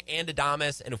Wong and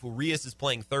Adames, and if Urias is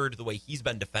playing third the way he's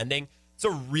been defending, it's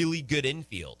a really good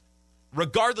infield,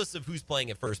 regardless of who's playing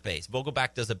at first base.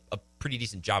 Vogelbach does a pretty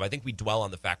decent job. I think we dwell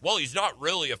on the fact, well, he's not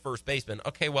really a first baseman.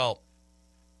 Okay, well,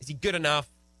 is he good enough?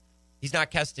 He's not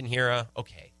Keston Hiura.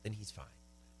 Okay, then he's fine,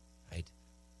 right?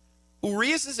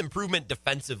 Urias' improvement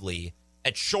defensively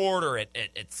at short or at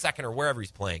second or wherever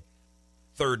he's playing,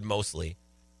 third mostly,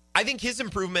 I think his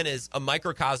improvement is a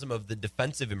microcosm of the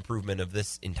defensive improvement of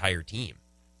this entire team.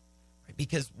 Right?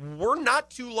 Because we're not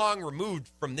too long removed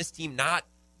from this team not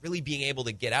really being able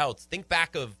to get outs. Think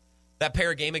back of that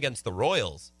pair game against the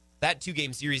Royals, that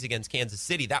 2-game series against Kansas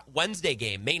City, that Wednesday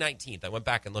game, May 19th. I went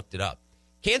back and looked it up.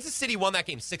 Kansas City won that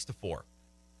game 6-4.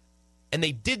 And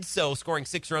they did so scoring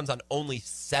 6 runs on only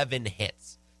 7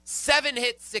 hits. 7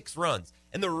 hits, 6 runs.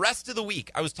 And the rest of the week,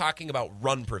 I was talking about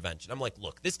run prevention. I'm like,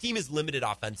 look, this team is limited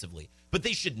offensively, but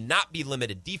they should not be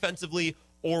limited defensively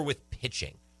or with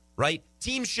pitching, right?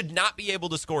 Teams should not be able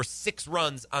to score 6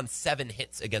 runs on 7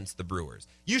 hits against the Brewers.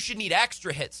 You should need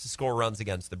extra hits to score runs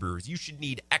against the Brewers. You should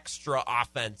need extra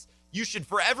offense. You should,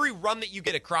 for every run that you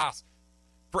get across,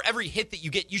 for every hit that you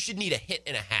get, you should need a hit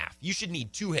and a half. You should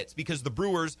need 2 hits because the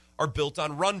Brewers are built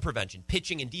on run prevention,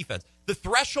 pitching, and defense. The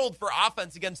threshold for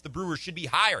offense against the Brewers should be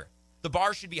higher. The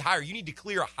bar should be higher. You need to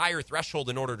clear a higher threshold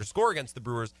in order to score against the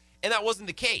Brewers, and that wasn't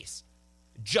the case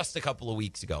just a couple of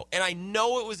weeks ago. And I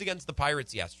know it was against the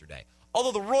Pirates yesterday,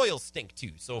 although the Royals stink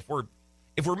too. So if we're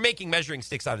making measuring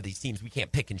sticks out of these teams, we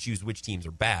can't pick and choose which teams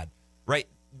are bad, right?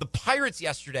 The Pirates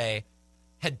yesterday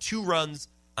had 2 runs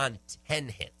on 10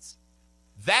 hits.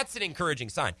 That's an encouraging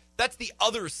sign. That's the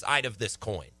other side of this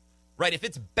coin, right? If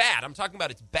it's bad, I'm talking about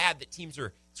it's bad that teams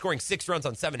are scoring 6 runs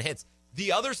on 7 hits.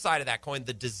 The other side of that coin,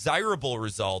 the desirable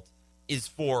result, is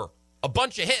for a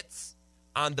bunch of hits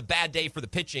on the bad day for the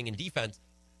pitching and defense,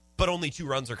 but only 2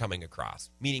 runs are coming across,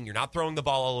 meaning you're not throwing the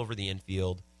ball all over the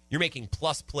infield. You're making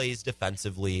plus plays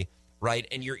defensively, right?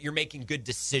 And you're making good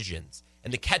decisions.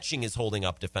 And the catching is holding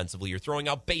up defensively. You're throwing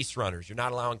out base runners. You're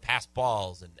not allowing pass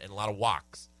balls and a lot of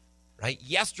walks, right?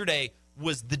 Yesterday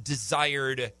was the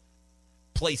desired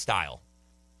play style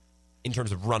in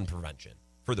terms of run prevention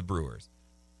for the Brewers.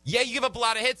 Yeah, you give up a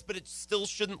lot of hits, but it still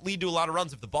shouldn't lead to a lot of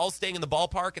runs. If the ball's staying in the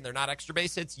ballpark and they're not extra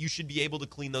base hits, you should be able to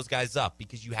clean those guys up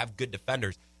because you have good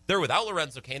defenders. They're without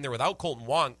Lorenzo Cain. They're without Colton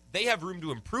Wong. They have room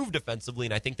to improve defensively,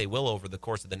 and I think they will over the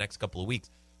course of the next couple of weeks.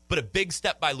 But a big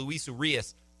step by Luis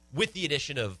Urias with the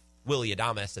addition of Willy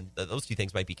Adames, and those 2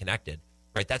 things might be connected,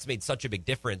 right? That's made such a big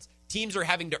difference. Teams are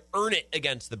having to earn it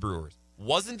against the Brewers.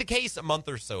 Wasn't the case a month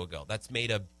or so ago. That's made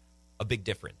a big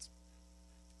difference.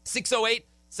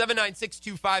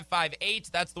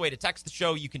 608-796-2558. That's the way to text the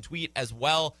show. You can tweet as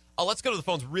well. Let's go to the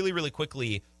phones really, really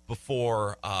quickly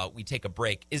before we take a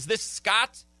break. Is this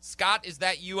Scott? Scott, is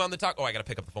that you on the talk? Oh, I got to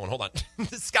pick up the phone. Hold on.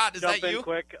 Scott, is that you? Jump in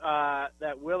quick.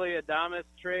 That Willy Adames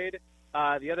trade,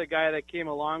 the other guy that came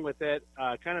along with it,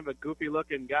 kind of a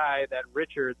goofy-looking guy, that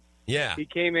Richards. Yeah. He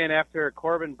came in after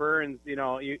Corbin Burns. You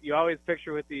know, you always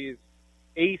picture with these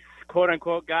ace,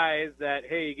 quote-unquote, guys that,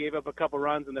 hey, he gave up a couple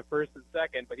runs in the first and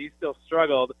second, but he still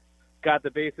struggled, got the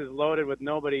bases loaded with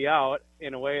nobody out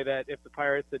in a way that if the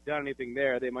Pirates had done anything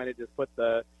there, they might have just put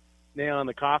the nail in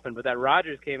the coffin. But that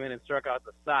Rogers came in and struck out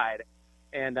the side.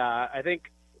 And I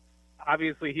think,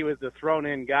 obviously, he was the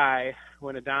thrown-in guy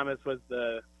when Adames was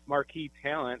the marquee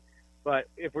talent. But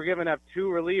if we're giving up 2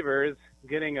 relievers,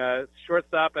 getting a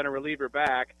shortstop and a reliever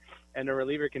back, and a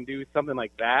reliever can do something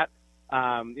like that,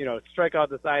 strike out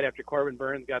the side after Corbin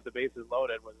Burns got the bases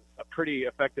loaded was a pretty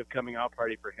effective coming out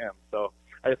party for him. So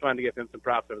I just wanted to give him some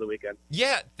props over the weekend.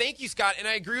 Yeah, thank you, Scott. And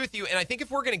I agree with you. And I think if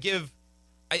we're going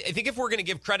to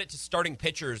give credit to starting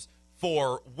pitchers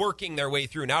for working their way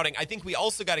through an outing, I think we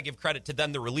also got to give credit to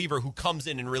then the reliever who comes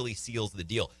in and really seals the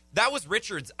deal. That was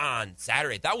Richards on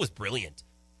Saturday. That was brilliant.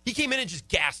 He came in and just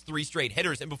gassed 3 straight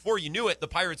hitters. And before you knew it, the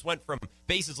Pirates went from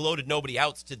bases loaded, nobody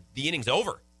outs to the inning's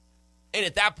over. And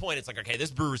at that point, it's like, okay,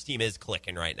 this Brewers team is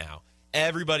clicking right now.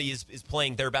 Everybody is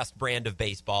playing their best brand of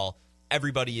baseball.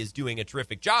 Everybody is doing a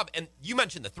terrific job. And you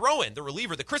mentioned the throw-in, the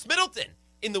reliever, the Chris Middleton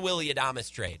in the Willy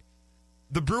Adames trade.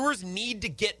 The Brewers need to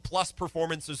get plus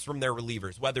performances from their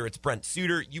relievers, whether it's Brent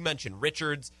Suter, you mentioned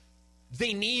Richards.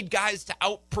 they need guys to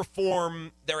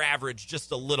outperform their average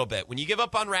just a little bit. When you give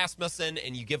up on Rasmussen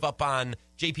and you give up on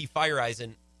JP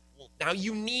Feyereisen, well, now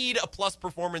you need a plus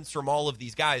performance from all of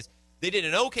these guys. They did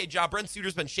an okay job. Brent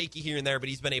Suter's been shaky here and there, but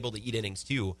he's been able to eat innings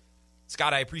too.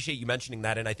 Scott, I appreciate you mentioning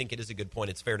that, and I think it is a good point.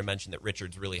 It's fair to mention that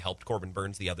Richards really helped Corbin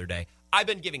Burnes the other day. I've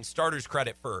been giving starters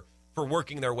credit for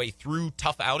working their way through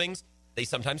tough outings. They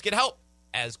sometimes get help,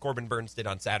 as Corbin Burnes did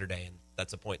on Saturday, and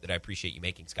that's a point that I appreciate you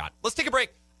making, Scott. Let's take a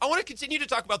break. I want to continue to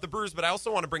talk about the Brewers, but I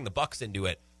also want to bring the Bucks into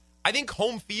it. I think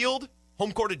home field,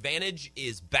 home court advantage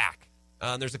is back.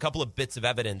 There's a couple of bits of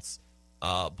evidence,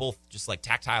 both just like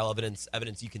tactile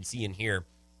evidence you can see and hear,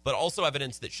 but also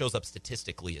evidence that shows up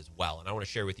statistically as well. And I want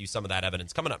to share with you some of that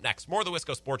evidence coming up next. More of the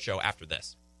Wisco Sports Show after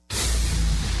this.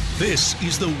 This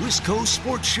is the Wisco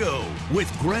Sports Show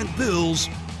with Grant Bills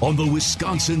on the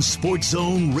Wisconsin Sports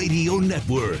Zone Radio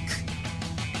Network.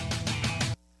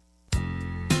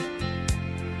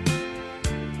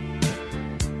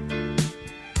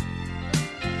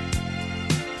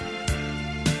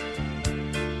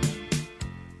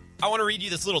 I want to read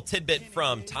you this little tidbit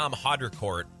from Tom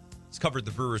Haudricourt. He's covered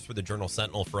the Brewers for the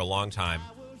Journal-Sentinel for a long time.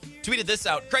 Tweeted this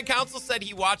out. Craig Counsell said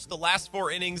he watched the last 4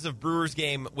 innings of Brewers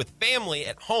game with family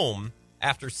at home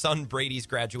after son Brady's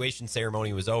graduation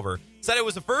ceremony was over. Said it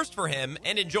was a first for him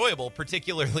and enjoyable,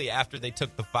 particularly after they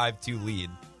took the 5-2 lead.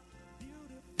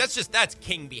 That's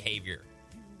king behavior.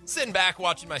 Sitting back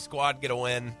watching my squad get a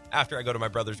win after I go to my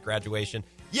brother's graduation.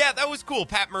 Yeah, that was cool.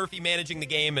 Pat Murphy managing the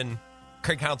game and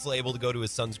Craig Counsell able to go to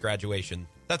his son's graduation.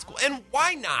 That's cool. And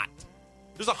why not?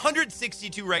 There's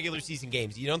 162 regular season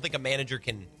games. You don't think a manager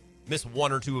can miss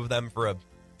 1 or 2 of them for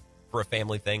a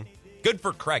family thing? Good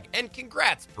for Craig. And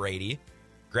congrats, Brady,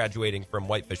 graduating from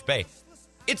Whitefish Bay.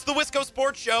 It's the Wisco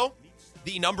Sports Show,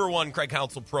 the #1 Craig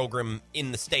Counsell program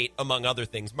in the state, among other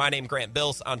things. My name, Grant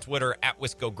Bills, on Twitter,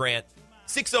 @WiscoGrant.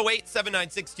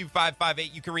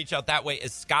 608-796-2558. You can reach out that way,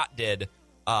 as Scott did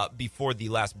before the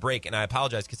last break. And I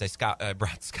apologize because I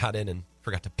brought Scott in and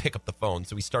forgot to pick up the phone.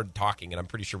 So we started talking, and I'm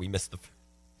pretty sure we missed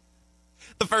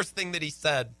the first thing that he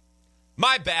said.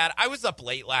 My bad. I was up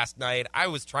late last night. I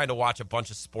was trying to watch a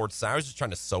bunch of sports. I was just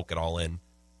trying to soak it all in.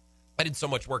 I did so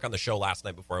much work on the show last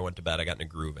night before I went to bed. I got in a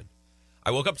groove, and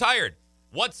I woke up tired.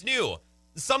 What's new?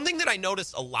 Something that I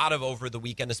noticed a lot of over the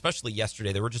weekend, especially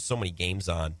yesterday, there were just so many games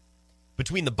on.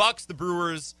 Between the Bucks, the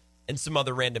Brewers, and some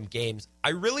other random games, I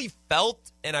really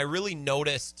felt and I really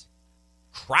noticed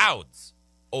crowds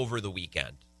over the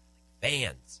weekend.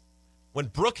 Fans. When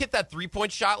Brooke hit that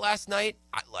 3-point shot last night,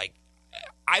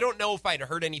 I don't know if I'd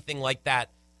heard anything like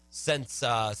that since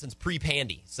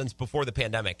pre-pandy, since before the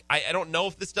pandemic. I don't know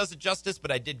if this does it justice,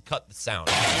 but I did cut the sound.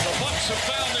 And the Bucks have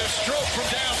found their stroke from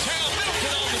downtown.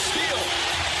 Middleton on the steal.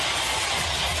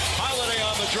 Holiday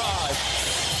on the drive.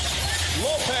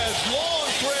 Lopez, long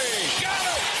three.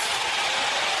 Got it!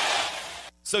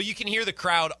 So you can hear the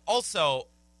crowd. Also,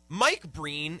 Mike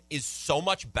Breen is so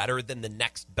much better than the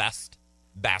next best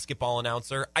basketball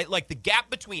announcer. Like the gap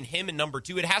between him and number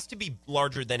 2, it has to be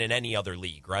larger than in any other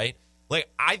league, right? Like,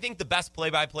 I think the best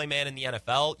play-by-play man in the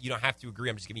NFL, you don't have to agree,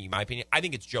 I'm just giving you my opinion, I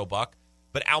think it's Joe Buck,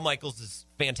 but Al Michaels is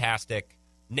fantastic.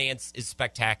 Nance is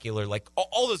spectacular. Like,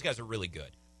 all those guys are really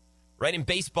good, right? In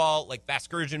baseball, like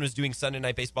Vasgersian was doing Sunday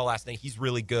Night Baseball last night. He's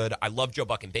really good. I love Joe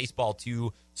Buck in baseball,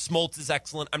 too. Smoltz is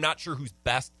excellent. I'm not sure who's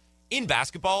best. In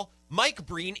basketball, Mike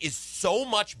Breen is so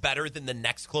much better than the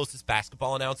next closest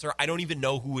basketball announcer. I don't even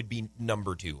know who would be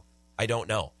number 2. I don't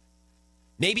know.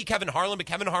 Maybe Kevin Harlan, but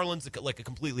Kevin Harlan's like a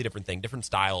completely different thing, different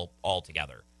style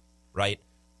altogether, right?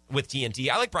 With TNT.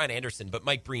 I like Brian Anderson, but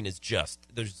Mike Breen is just,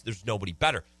 there's nobody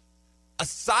better.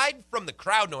 Aside from the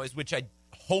crowd noise, which I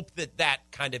hope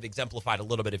that kind of exemplified a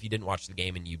little bit if you didn't watch the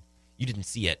game and you didn't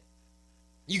see it.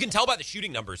 You can tell by the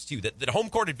shooting numbers, too, that home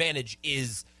court advantage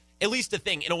is at least a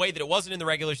thing in a way that it wasn't in the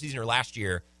regular season or last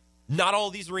year. Not all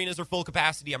of these arenas are full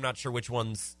capacity. I'm not sure which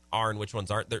ones are and which ones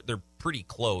aren't. They're pretty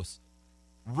close.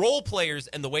 Role players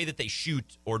and the way that they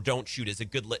shoot or don't shoot is a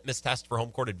good litmus test for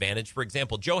home court advantage. For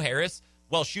example, Joe Harris,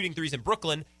 while shooting threes in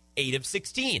Brooklyn, 8 of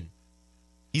 16.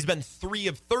 He's been 3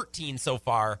 of 13 so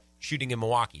far shooting in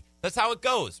Milwaukee. That's how it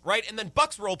goes, right? And then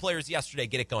Bucks role players yesterday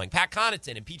get it going. Pat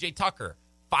Connaughton and PJ Tucker,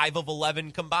 5 of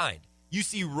 11 combined. You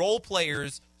see role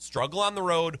players struggle on the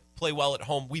road, play well at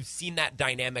home. We've seen that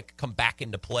dynamic come back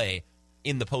into play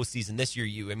in the postseason this year.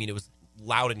 It was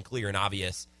loud and clear and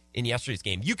obvious in yesterday's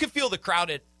game. You could feel the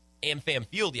crowd at AmFam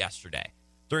Field yesterday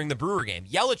during the Brewer game.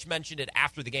 Yelich mentioned it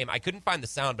after the game. I couldn't find the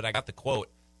sound, but I got the quote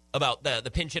about the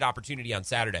pinch hit opportunity on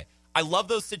Saturday. I love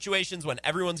those situations when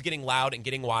everyone's getting loud and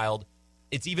getting wild.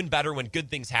 it's even better when good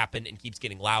things happen and keeps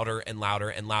getting louder and louder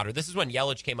and louder. This is when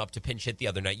Yelich came up to pinch hit the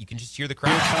other night. You can just hear the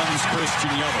crowd. Here comes Christian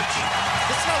Yelich.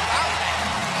 This is how loud that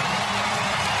is.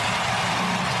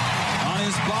 On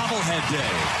his bobblehead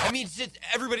day. I mean, it's just,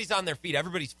 everybody's on their feet.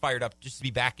 Everybody's fired up just to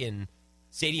be back in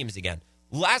stadiums again.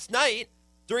 Last night,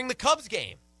 during the Cubs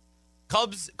game,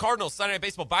 Cubs-Cardinals, Sunday Night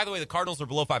Baseball. By the way, the Cardinals are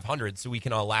below 500, so we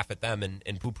can all laugh at them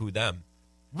and poo-poo them.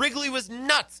 Wrigley was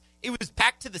nuts. It was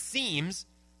packed to the seams.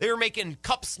 They were making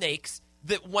cup snakes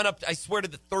that went up, I swear, to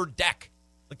the third deck.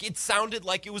 Like, it sounded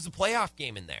like it was a playoff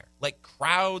game in there. Like,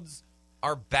 crowds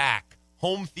are back.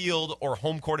 Home field or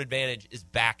home court advantage is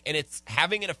back, and it's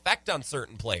having an effect on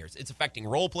certain players. It's affecting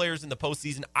role players in the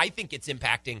postseason. I think it's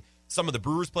impacting some of the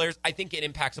Brewers players. I think it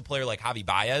impacts a player like Javi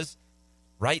Baez,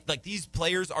 right? Like, these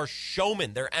players are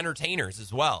showmen. They're entertainers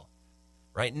as well,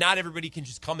 right? Not everybody can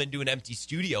just come into an empty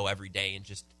studio every day and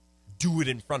just do it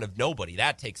in front of nobody.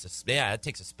 That takes a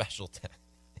special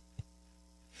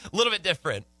a little bit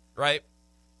different, right?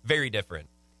 Very different.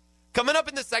 Coming up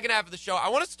in the second half of the show, I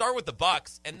want to start with the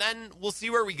Bucks, and then we'll see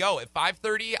where we go. At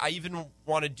 5:30, I even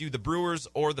want to do the Brewers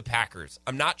or the Packers.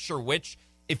 I'm not sure which.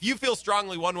 If you feel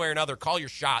strongly one way or another, call your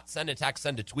shot. Send a text,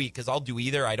 send a tweet, because I'll do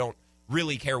either. I don't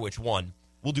really care which one.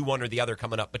 We'll do one or the other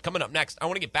coming up. But coming up next, I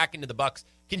want to get back into the Bucks,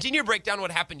 continue to break down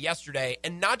what happened yesterday,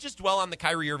 and not just dwell on the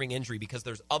Kyrie Irving injury, because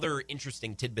there's other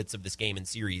interesting tidbits of this game and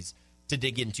series to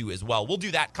dig into as well. We'll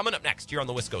do that coming up next here on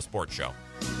the Wisco Sports Show.